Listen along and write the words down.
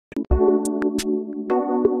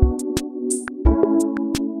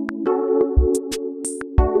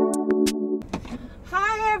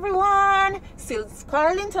Since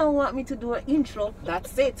Carlington want me to do an intro,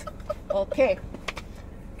 that's it. Okay.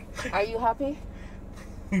 Are you happy?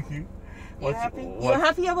 You happy? You're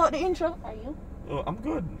happy about the intro? Are you? Oh, I'm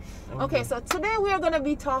good. Okay, so today we are going to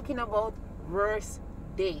be talking about worst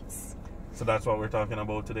dates. So that's what we're talking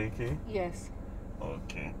about today, Kay? Yes.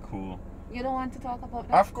 Okay, cool. You don't want to talk about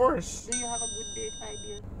that? Of course. Do you have a good date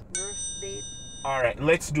idea? Worst date? Alright,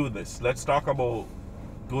 let's do this. Let's talk about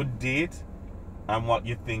good date and what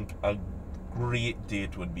you think a great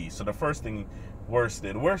date would be. So the first thing, worst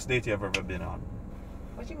date. Worst date you've ever been on?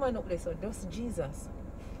 What you man up there, so just Jesus.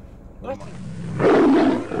 What? You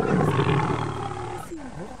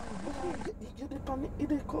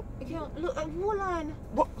can't look, hold on.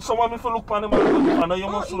 But someone if you look on him and you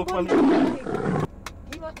must look on him.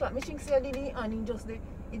 He was like, me think say I did it and he just did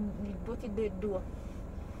it, put it the door.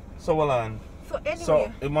 So hold on. So anyway.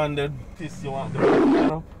 So the man did piss you want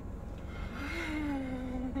the up?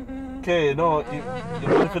 Okay, no, you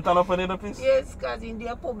want to turn up another piece? Yes, because in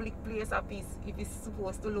their public place a piece, if it's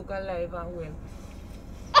supposed to look alive and well.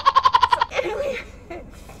 So anyway.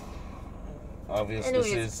 Obviously, this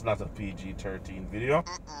is not a PG-13 video.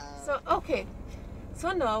 So, okay.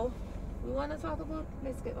 So now, we want to talk about,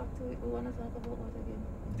 let's get back to it. We want to talk about what again?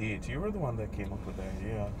 Date. You were the one that came up with the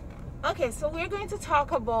idea. Okay, so we're going to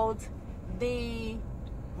talk about the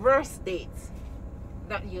worst dates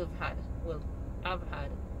that you've had. Well, I've had.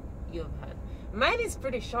 You've had. Mine is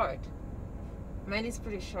pretty short.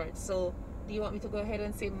 So, do you want me to go ahead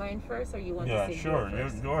and say mine first, or you want to say sure.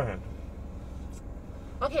 yours first? Go ahead.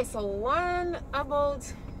 Okay, so one about,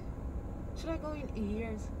 should I go in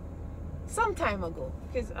years? Some time ago,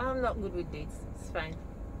 because I'm not good with dates. It's fine.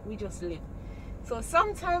 We just live. So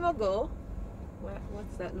some time ago,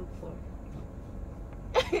 what's that look for?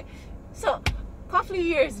 So, couple of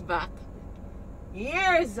years back,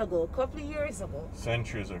 couple of years ago.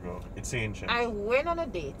 Centuries ago. It's ancient. I went on a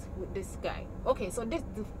date with this guy. Okay, so the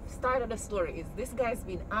start of the story is this guy's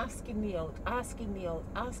been asking me out.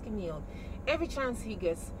 Every chance he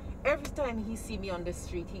gets, every time he see me on the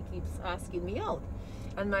street, he keeps asking me out.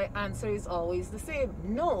 And my answer is always the same,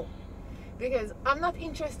 no. Because I'm not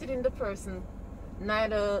interested in the person,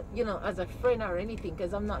 neither, as a friend or anything,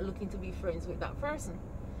 because I'm not looking to be friends with that person.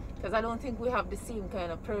 Because I don't think we have the same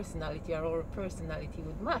kind of personality, or our personality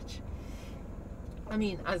would match. I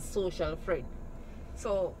mean, as social friend.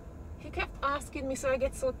 So he kept asking me, so I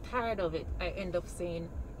get so tired of it. I end up saying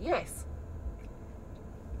yes.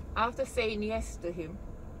 After saying yes to him,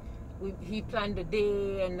 he planned a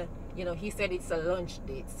day, and he said it's a lunch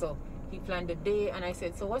date. So he planned a day, and I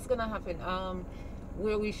said, so what's gonna happen?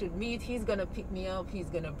 Where we should meet, he's gonna pick me up, he's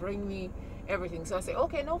gonna bring me everything. So I said,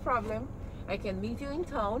 okay, no problem. I can meet you in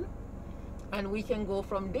town and we can go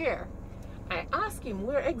from there. I asked him,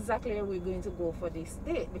 where exactly are we going to go for this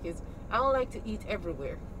date? Because I don't like to eat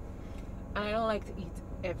everywhere. And I don't like to eat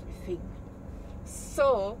everything.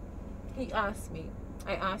 So he asked me,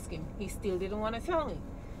 I asked him, he still didn't want to tell me.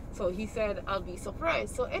 So he said, I'll be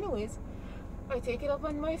surprised. So anyways, I take it up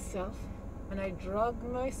on myself and I drug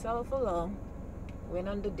myself along, went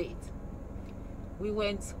on the date. We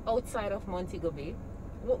went outside of Montego Bay.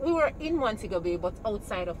 We were in Montego Bay, but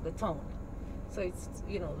outside of the town. So it's,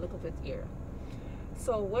 look up it here.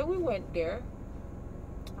 So when we went there,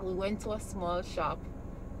 we went to a small shop.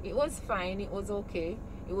 It was fine, it was okay.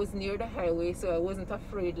 It was near the highway, so I wasn't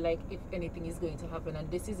afraid, like, if anything is going to happen.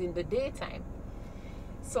 And this is in the daytime.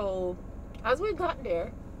 So as we got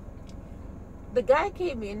there, the guy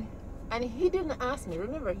came in and he didn't ask me.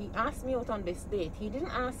 Remember, he asked me out on this date. He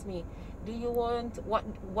didn't ask me, do you want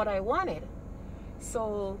what I wanted?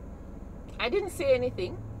 So I didn't say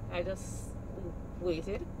anything. I just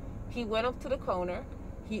waited. He went up to the counter.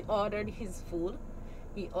 He ordered his food.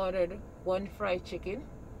 He ordered 1 fried chicken.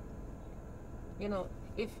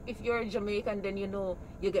 If you're a Jamaican, then you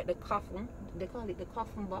get the coffin. They call it the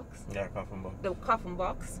coffin box. Yeah, coffin box. The coffin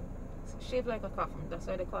box. It's shaped like a coffin. That's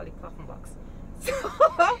why they call it coffin box.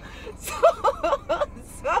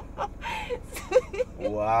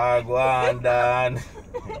 Wagwan Dan.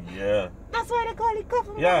 Yeah. That's why they call it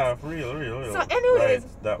coffin box. Yeah, real. So anyways,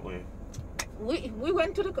 right, that way. We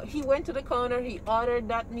went to he went to the counter, he ordered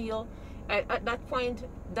that meal. At that point,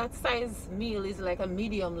 that size meal is like a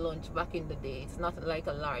medium lunch back in the day. It's not like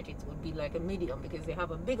a large, it would be like a medium because they have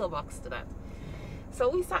a bigger box to that. So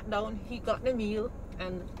we sat down, he got the meal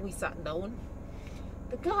and we sat down.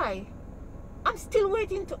 The guy, I'm still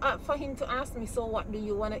waiting for him to ask me, so what do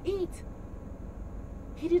you want to eat?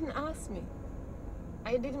 He didn't ask me.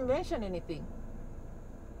 I didn't mention anything.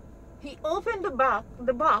 He opened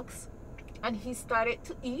the box and he started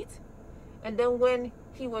to eat, and then when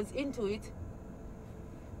he was into it,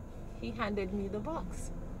 He handed me the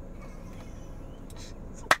box.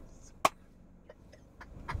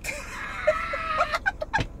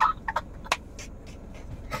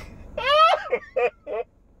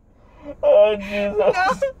 Oh, Jesus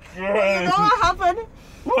Christ. You know what happened?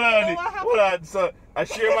 Hold on. So, I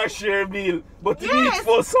share my share meal, but to Yes. eat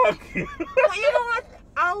for sake. But you know what?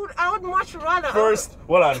 I would much rather.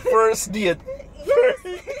 First date. Yes.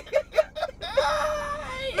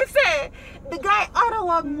 You say, the guy ordered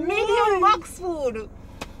a medium box food.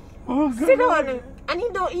 Oh, God. Sit down. And he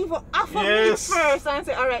don't even offer Yes. me first and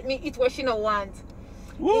say, alright, me eat what she don't want.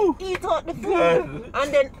 Woo. He eat out the food God.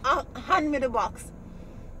 and then hand me the box.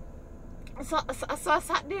 So I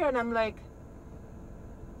sat there and I'm like,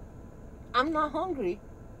 I'm not hungry.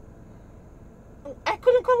 I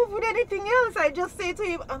couldn't come up with anything else. I just say to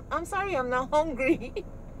him, I'm sorry, I'm not hungry.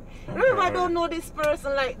 Remember, I don't know this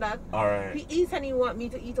person like that. Alright. He eats and he want me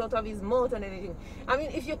to eat out of his mouth and anything. I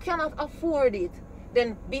mean, if you cannot afford it,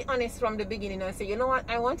 then be honest from the beginning and say, you know what,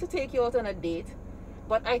 I want to take you out on a date,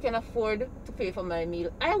 but I can afford to pay for my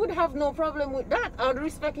meal. I would have no problem with that. I would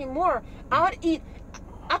respect him more. I would eat.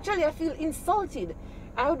 Actually, I feel insulted.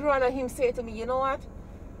 I would rather him say to me, you know what,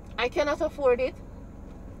 I cannot afford it,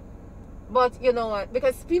 but you know what,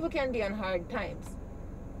 because people can be on hard times.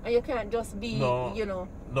 And you can't just be, No. you know.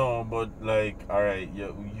 No, but like, alright,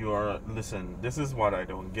 you're, listen, this is what I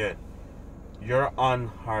don't get. You're on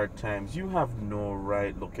hard times. You have no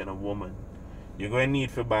right looking a woman. You're going to need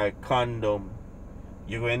to buy a condom.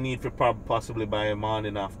 You're going to need to possibly buy a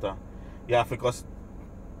morning after. You have to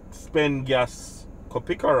spend gas, go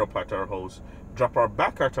pick her up at her house, drop her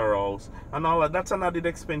back at her house, and all that. That's an added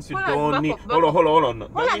expense you don't need. Hold on.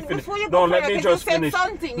 Let me finish. No, let me just finish.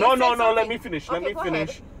 No, let me finish. Let me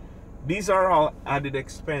finish. These are all added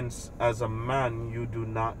expense as a man you do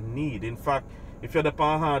not need. In fact, if you're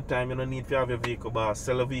upon a hard time, you don't need to have your vehicle, but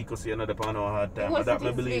sell a vehicle so you're not upon a hard time. It That wasn't I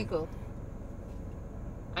his believe. vehicle.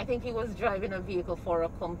 I think he was driving a vehicle for a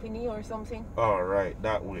company or something. All right,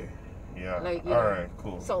 that way. Yeah. Like, all right,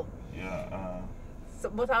 cool. So, yeah.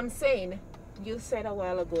 but I'm saying, you said a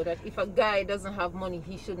while ago that if a guy doesn't have money,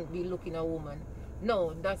 he shouldn't be looking a woman.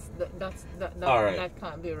 No, that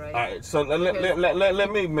can't be right. All right. So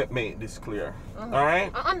let me make this clear. All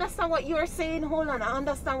right. I understand what you're saying. Hold on. I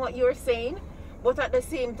understand what you're saying, but at the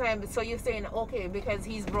same time, so you're saying, okay, because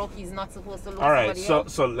he's broke, he's not supposed to look. All right. Somebody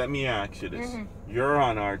else. So let me ask you this: you're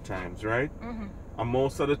on hard times, right? And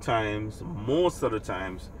most of the times,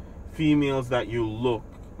 females that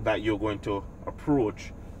you're going to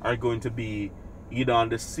approach are going to be either on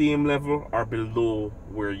the same level or below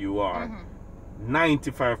where you are.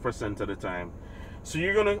 95% of the time. So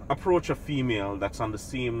you're going to approach a female that's on the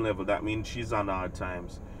same level. That means she's on hard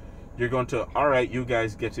times. You're going to, all right, you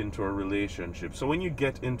guys get into a relationship. So when you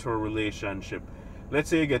get into a relationship, let's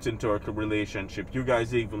say you get into a relationship, you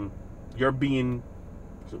guys you're being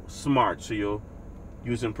smart. So you're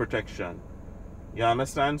using protection. You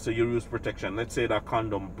understand? So you use protection. Let's say that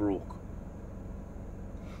condom broke.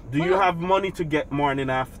 Do you have money to get morning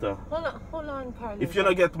after? Hold on, Carlos. If you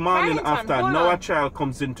don't get morning after, now a child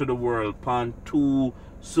comes into the world, pan to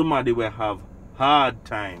somebody will have hard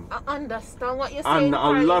time. I understand what you're saying. And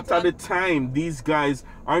a lot of the time, these guys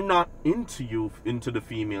are not into the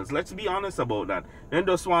females. Let's be honest about that. They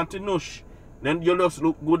just want to nush. Then you just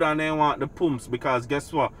look good and they want the pumps. Because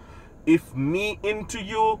guess what? If me into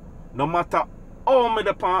you, no matter how me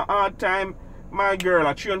the pan hard time, my girl,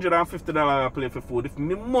 at $350 I play for food. If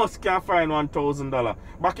me must can't find $1,000.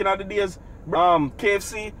 Back in the days,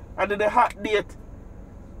 KFC, I did a hot date.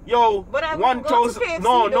 Yo, but I wouldn't go to KFC.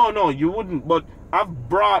 No, you wouldn't. But I've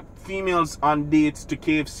brought females on dates to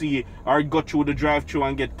KFC or go through the drive-thru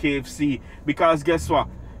and get KFC. Because guess what?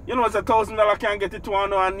 You know, it's $1,000 can't get it to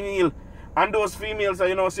one meal. And those females, say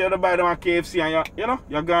you buy them at KFC and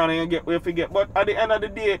you're gone and you get where you get. But at the end of the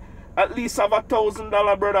day, at least have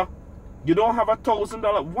 $1,000, brother. You don't have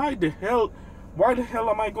 $1,000. Why the hell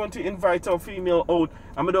am I going to invite a female out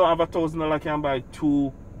and I don't have $1,000? I can buy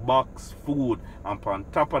 2 box food and on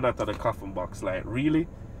top of that the coffin box. Like really?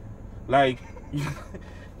 Like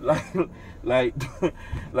like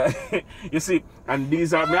you see, and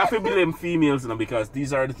these are, I have to blame females now because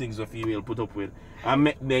these are the things a female put up with. And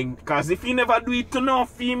make them, because if he never do it to no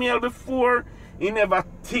female before, he never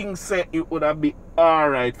thinks it would have been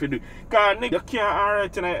alright for do. Because nigga, you can't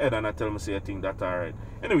alright in your head and I tell me say you think that's alright.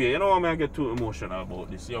 Anyway, you know what, I get too emotional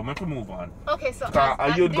about this. Yo, make we move on. Okay, so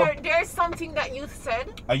there's something that you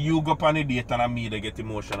said. You go on a date and me they get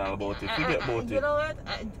emotional about it. Forget about it. You know what?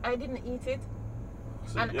 I didn't eat it.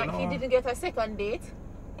 So, and he didn't get a second date.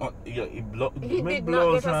 He did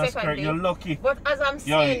not get a second date. You're lucky. But as I'm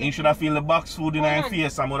saying, you should have feel the box food in your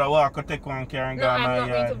face. I would have walked take one care and no, I'm not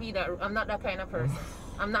going to be that. I'm not that kind of person.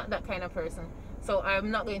 I'm not that kind of person. So I'm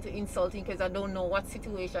not going to insult him because I don't know what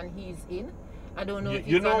situation he's in. I don't know if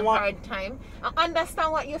he's on a hard time. I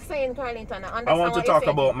understand what you're saying, Carlington. I want to talk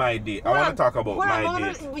about my date. I want to talk about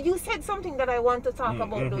my date. You said something that I want to talk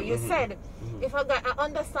about, though. You said, if I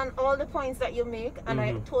understand all the points that you make, and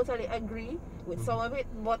I totally agree with some of it,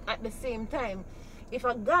 but at the same time, if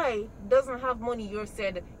a guy doesn't have money, you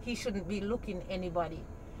said he shouldn't be looking anybody.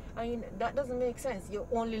 I mean, that doesn't make sense. You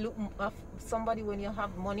only look at somebody when you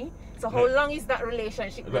have money. So how long is that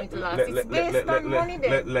relationship going to last? It's based on money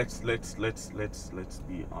then. Let's be honest. Let's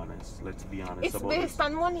be honest. It's based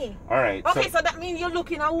on money. Alright. Okay, so that means you're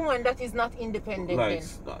looking at a woman that is not independent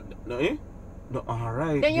then. No,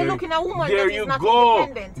 alright. Then you're looking at a woman that is not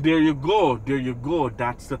independent. There you go.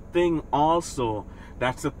 That's the thing also.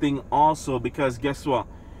 Because guess what?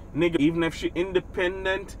 Nigga, even if she's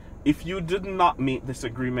independent, if you did not make this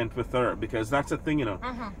agreement with her, because that's the thing, you know,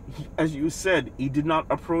 as you said, he did not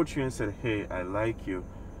approach you and said, hey, I like you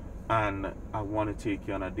and I want to take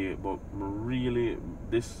you on a date, but really,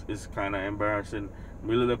 this is kind of embarrassing.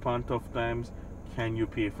 Really, upon tough times, can you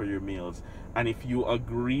pay for your meals? And if you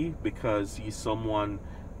agree because he's someone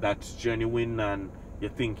that's genuine and you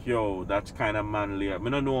think, yo, that's kind of manly. I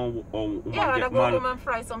mean, I know how yeah, and I go home and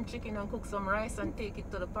fry some chicken and cook some rice and take it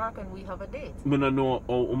to the park and we have a date. I mean, I know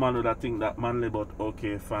how man that think that manly, but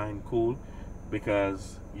okay, fine, cool,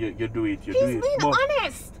 because you do it, He's being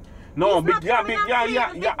honest. No,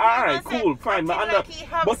 yeah, all right, cool, fine, but this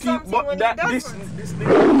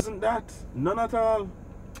nigga isn't that, none at all.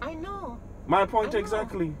 I know. My point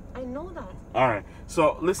exactly. I know that. All right.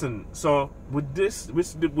 So listen. So with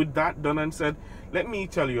that done and said, let me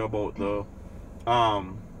tell you about the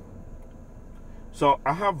So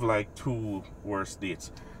I have like 2 worst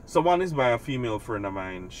dates. So one is by a female friend of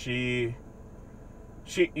mine. She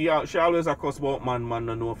always cuss about man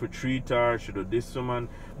don't know if to treat her. She do this to man,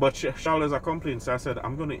 but she always complains. So I said,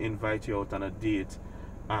 I'm gonna invite you out on a date,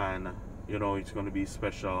 and you know it's gonna be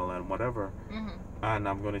special and whatever. And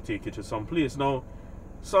I'm gonna take you to some place. Now,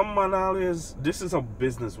 some man always, this is a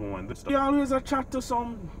businesswoman. He always a chat to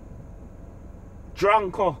some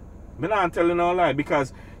drunker. Me not telling no lie,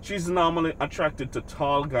 because she's normally attracted to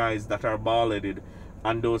tall guys that are bald-headed,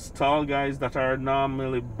 and those tall guys that are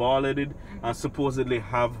normally bald-headed and supposedly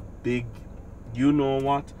have big, you know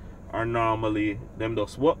what, are normally them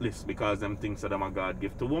those worthless, because them thinks that them a God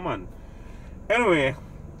gift to woman. Anyway,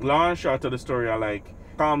 long and short of the story, I like,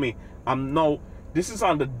 call me. This is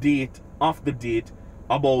on the date, off the date,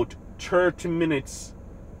 about 30 minutes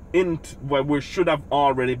into where we should have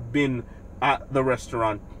already been at the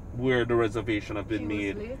restaurant where the reservation have been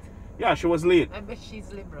made. Was late? Yeah, she was late. I bet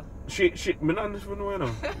she's liberal. Me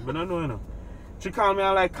not know. She called me,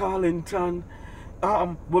 I like, Carlington.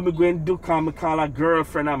 What me going to do, call a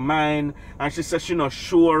girlfriend of mine, and she said she not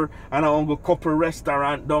sure, and I want to go couple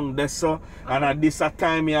restaurant down there, so, and at this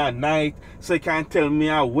time at night, so you can't tell me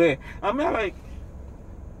where. And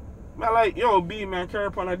I like, yo, B, man, carry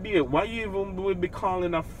up on a date. Why you even would be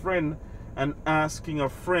calling a friend and asking a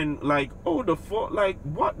friend, like, oh, the fuck, like,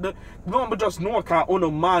 what the, no, but just know, cause uno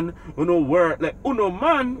man, uno word, like, uno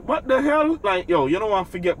man, what the hell? Like, yo, you don't want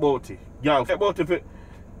to forget about it. Yeah, forget about it if it,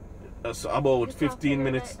 about 15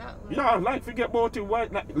 minutes. Yeah, like, forget about it. Why?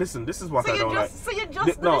 Like, listen, this is what I don't like. So you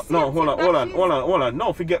just no, hold on.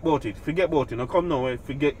 No, forget about it. No, come no,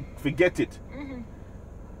 forget it.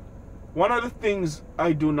 One of the things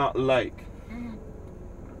I do not like,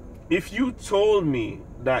 if you told me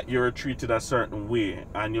that you're treated a certain way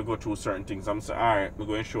and you go through certain things, I'm saying, alright, we're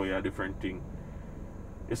going to show you a different thing.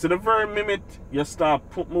 Instead of very minute, you start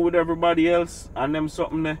putting me with everybody else and them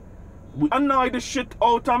something there, annoy the shit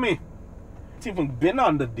out of me. It's even been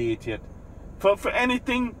on the date yet. For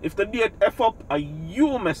anything, if the date F up,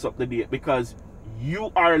 you mess up the date because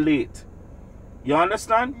you are late. You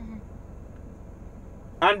understand?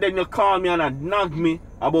 And then you call me and nag me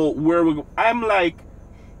about where we go. I'm like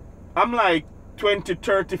 20,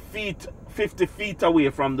 30 feet, 50 feet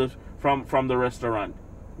away from the restaurant.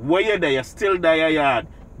 Where you there? You're still there, your yard.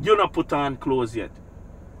 You not put on clothes yet.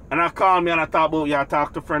 And I call me and I talk about, I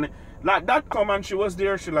talk to friend. Like that come and she was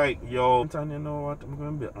there, she like, yo, and you know what, I'm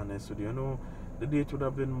going to be honest with you. You know, the date would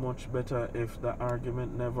have been much better if the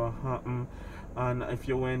argument never happened. And if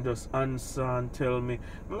you went just answer and tell me,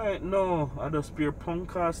 I'm like, no, I just peer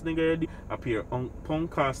punk ass nigga, I peer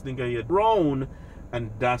punk ass nigga, you're wrong, and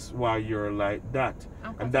that's why you're like that.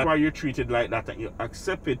 Okay. And that's why you're treated like that, and you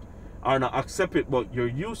accept it, or not accept it, but you're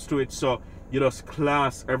used to it, so you just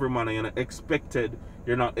class every man and you're expected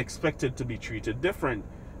You're not expected to be treated different.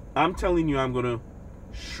 I'm telling you, I'm gonna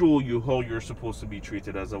show you how you're supposed to be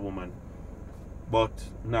treated as a woman. But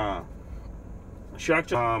nah. She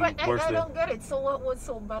actually but I don't get it. So what was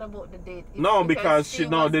so bad about the date? It's no, because she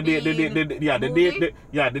was the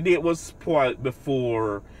date was spoiled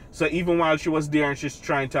before. So even while she was there and she's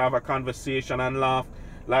trying to have a conversation and laugh,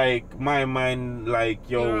 like my mind, like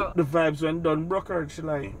yo, the vibes went done broke her. She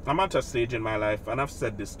like, I'm at a stage in my life, and I've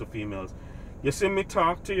said this to females. You see me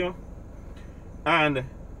talk to you, and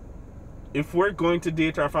if we're going to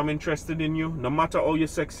date or if I'm interested in you, no matter how you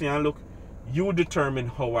sexy and look, you determine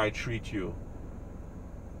how I treat you.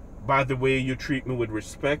 By the way you treat me with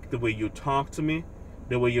respect, the way you talk to me,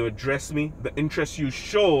 the way you address me, the interest you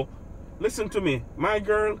show. Listen to me, my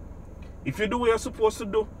girl. If you do what you're supposed to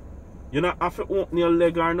do, you not have to open your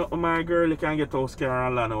leg or nothing, my girl. You can get out scared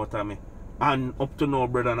and land out of me. And up to no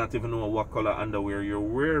brother not even know what color underwear you're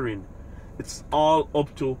wearing. It's all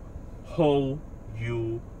up to how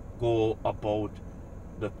you go about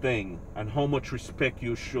the thing and how much respect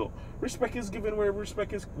you show. Respect is given where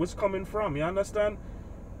respect was coming from. You understand?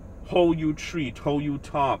 How you treat, how you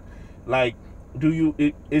talk. Like,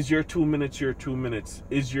 is your 2 minutes your 2 minutes?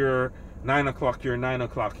 Is your 9 o'clock your 9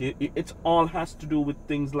 o'clock? It all has to do with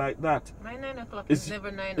things like that. My 9 o'clock is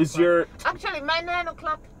never 9 o'clock. Actually, my 9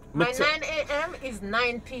 o'clock, my 9 a.m. is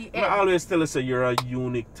 9 p.m. I always tell us you're a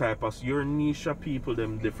unique type of, you're niche people,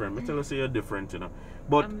 them different. I tell us you're different, you know.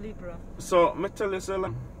 But I'm Libra. So I tell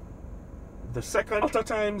you, the second, a lot of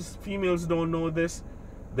times females don't know this,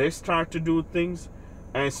 they start to do things.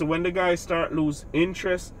 And so when the guys start lose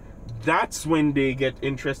interest, that's when they get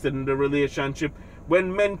interested in the relationship.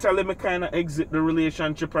 When mentally me kind of exit the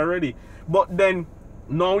relationship already. But then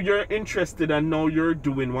now you're interested and now you're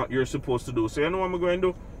doing what you're supposed to do. So you know what I'm going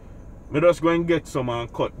to do? Me just go and get some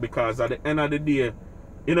and cut, because at the end of the day,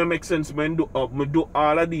 it don't make sense when me do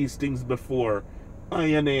all of these things before.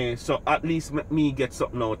 So at least make me get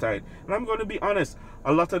something out of it. And I'm going to be honest,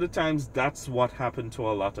 a lot of the times that's what happened to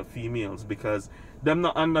a lot of females, because them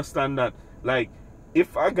not understand that, like,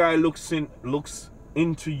 if a guy looks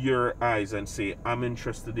into your eyes and say, I'm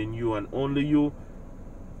interested in you and only you,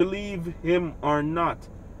 believe him or not,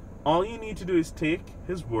 all you need to do is take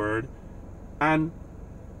his word and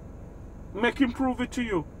make him prove it to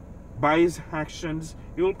you. By his actions,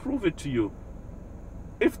 he'll prove it to you.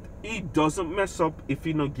 If he doesn't mess up, if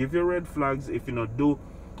he not give you red flags, if he not do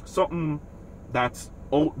something that's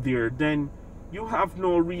out there, then you have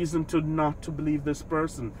no reason to not to believe this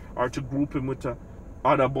person or to group him with a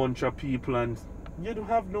other bunch of people, and you don't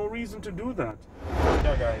have no reason to do that.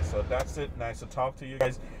 Yeah, guys, so that's it. Nice to talk to you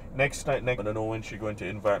guys. Next I don't know when she's going to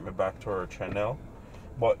invite me back to her channel,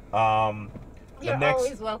 but you're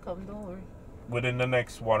always welcome, don't worry. Within the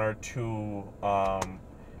next 1 or 2,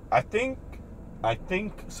 I think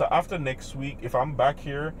so. After next week, if I'm back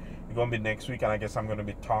here, it's gonna be next week, and I guess I'm gonna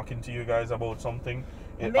be talking to you guys about something.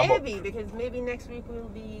 Because maybe next week we'll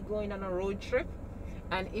be going on a road trip,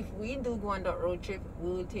 and if we do go on that road trip, we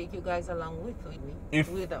will take you guys along with us.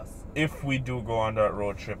 If we do go on that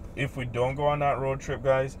road trip, if we don't go on that road trip,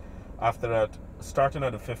 guys, after that, starting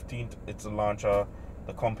at the 15th, it's the launch of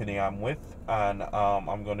the company I'm with, and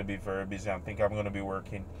I'm gonna be very busy. I think I'm gonna be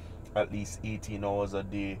working at least 18 hours a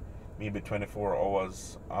day. Maybe 24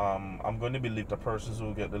 hours. I'm going to be the persons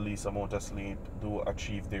who get the least amount of sleep do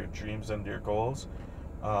achieve their dreams and their goals.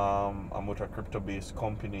 I'm with a crypto-based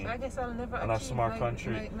company. So I guess I'll never achieve a smart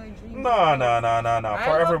country. My dreams. No.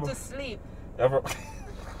 I love to sleep.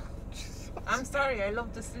 I'm sorry, I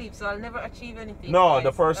love to sleep, so I'll never achieve anything. No,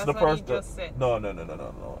 guys.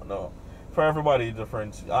 No. For everybody,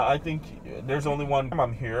 different. I think there's only one.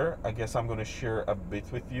 I'm here. I guess I'm going to share a bit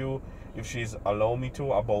with you, if she's allow me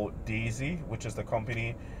to, about Daisy, which is the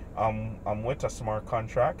company I'm with, a smart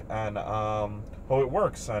contract, and how it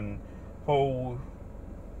works and how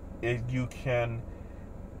you can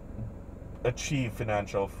achieve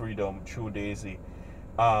financial freedom through Daisy.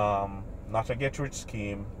 Not a get rich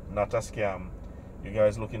scheme, not a scam. You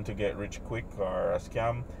guys looking to get rich quick or a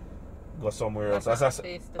scam, go somewhere else. As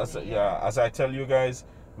I tell you guys,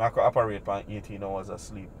 I can operate on 18 hours of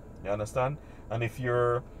sleep. You understand? And if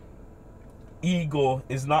your ego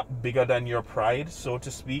is not bigger than your pride, so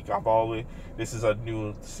to speak, this is a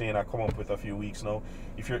new saying I come up with a few weeks now.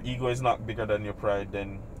 If your ego is not bigger than your pride,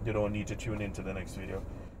 then you don't need to tune into the next video,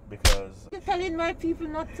 because you're telling my people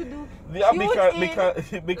not to do. Yeah, because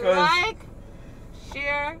like,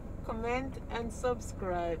 share, comment, and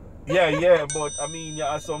subscribe. Yeah, but I mean,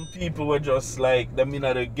 yeah, some people were just like, them in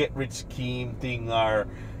the get rich scheme thing, or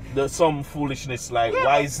some foolishness like Yeah,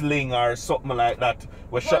 Wiseling or something like that.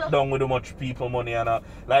 We're shut down with too much people money, and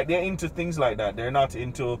like they're into things like that. They're not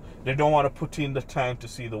into. They don't want to put in the time to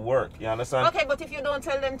see the work. You understand? Okay, but if you don't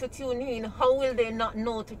tell them to tune in, how will they not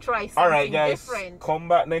know to try something All right, guys, different? come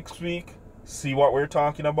back next week, see what we're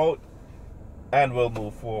talking about, and we'll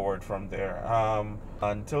move forward from there.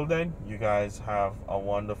 Until then, you guys have a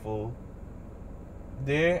wonderful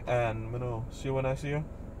day, and see you when I see you.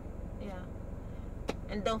 Yeah.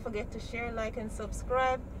 And don't forget to share, like, and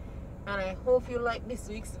subscribe. And I hope you like this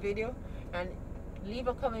week's video. And leave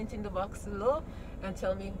a comment in the box below and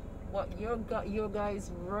tell me what your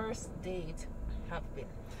guys' worst date have been.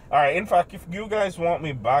 All right. In fact, if you guys want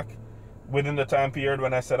me back within the time period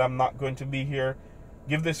when I said I'm not going to be here,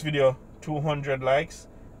 give this video 200 likes,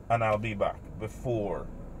 and I'll be back before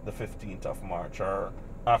the 15th of March or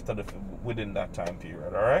after within that time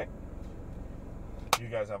period. All right. You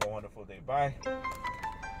guys have a wonderful day. Bye.